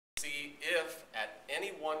see if at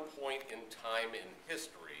any one point in time in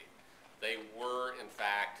history they were in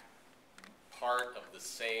fact part of the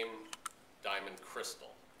same diamond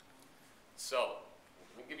crystal. So,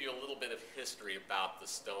 let me give you a little bit of history about the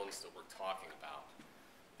stones that we're talking about.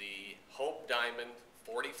 The Hope diamond,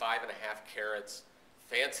 45.5 carats,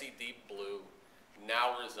 fancy deep blue,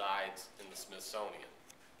 now resides in the Smithsonian.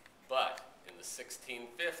 But in the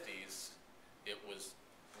 1650s, it was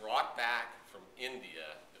brought back from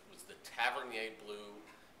India. It was the Tavernier blue,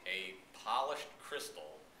 a polished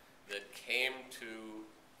crystal that came to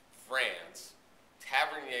France.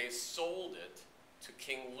 Tavernier sold it to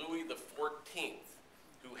King Louis XIV,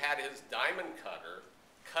 who had his diamond cutter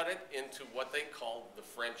cut it into what they called the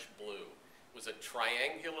French blue. It was a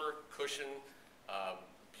triangular cushion,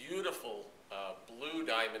 beautiful blue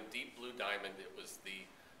diamond, deep blue diamond. It was the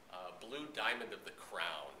blue diamond of the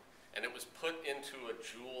crown. And it was put into a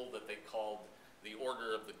jewel that they called the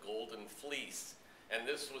Order of the Golden Fleece. And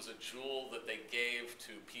this was a jewel that they gave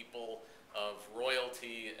to people of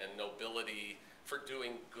royalty and nobility for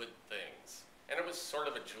doing good things. And it was sort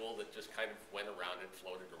of a jewel that just kind of went around and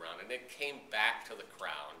floated around. And it came back to the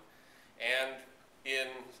crown. And in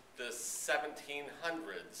the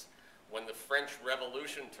 1700s, when the French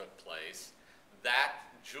Revolution took place, that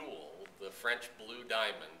jewel, the French blue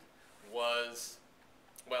diamond, was,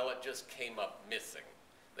 well, it just came up missing.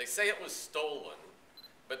 They say it was stolen,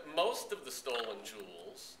 but most of the stolen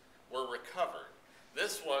jewels were recovered.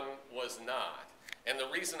 This one was not. And the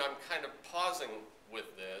reason I'm kind of pausing with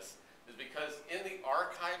this is because in the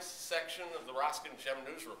archives section of the Roskin Gem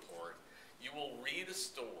News Report, you will read a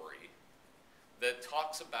story that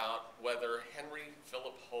talks about whether Henry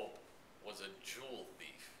Philip Hope was a jewel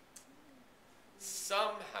thief.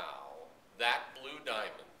 Somehow, that blue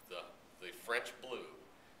diamond, the French blue,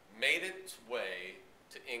 made its way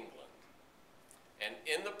to England. And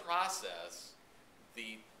in the process,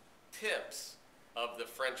 the tips of the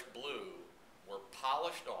French blue were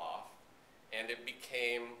polished off, and it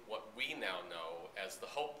became what we now know as the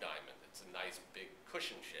Hope diamond. It's a nice big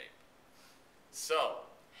cushion shape. So,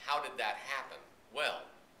 how did that happen? Well,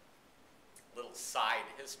 little side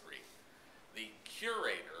history. The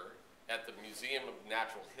curator at the Museum of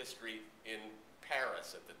Natural History in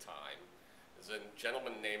Paris at the time is a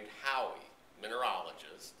gentleman named Howie,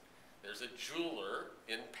 mineralogist. There's a jeweler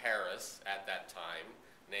in Paris at that time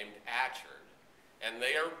named Atchard, and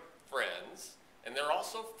they are friends, and they're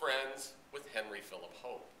also friends with Henry Philip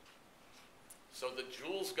Hope. So the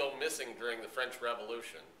jewels go missing during the French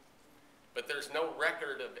Revolution, but there's no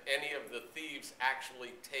record of any of the thieves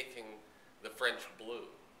actually taking the French blue,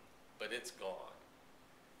 but it's gone.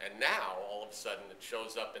 And now, all of a sudden, it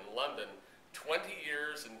shows up in London 20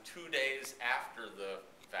 years and 2 days after the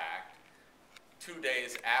fact, 2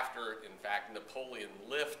 days after, in fact, Napoleon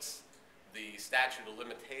lifts the statute of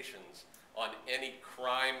limitations on any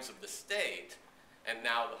crimes of the state, and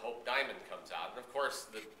now the Hope diamond comes out. And of course,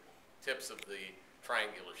 the tips of the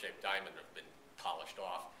triangular-shaped diamond have been polished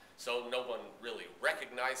off, so no one really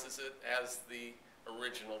recognizes it as the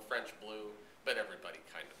original French blue, but everybody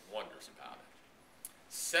kind of wonders about it.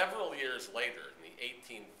 Several years later, in the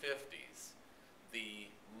 1850s, the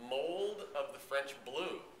mold of the French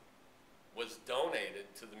blue was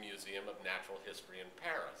donated to the Museum of Natural History in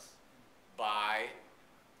Paris by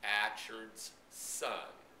Atchard's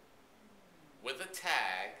son, with a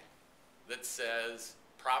tag that says,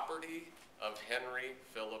 property of Henry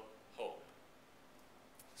Philip Hope.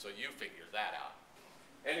 So you figure that out.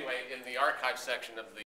 Anyway, in the archive section of the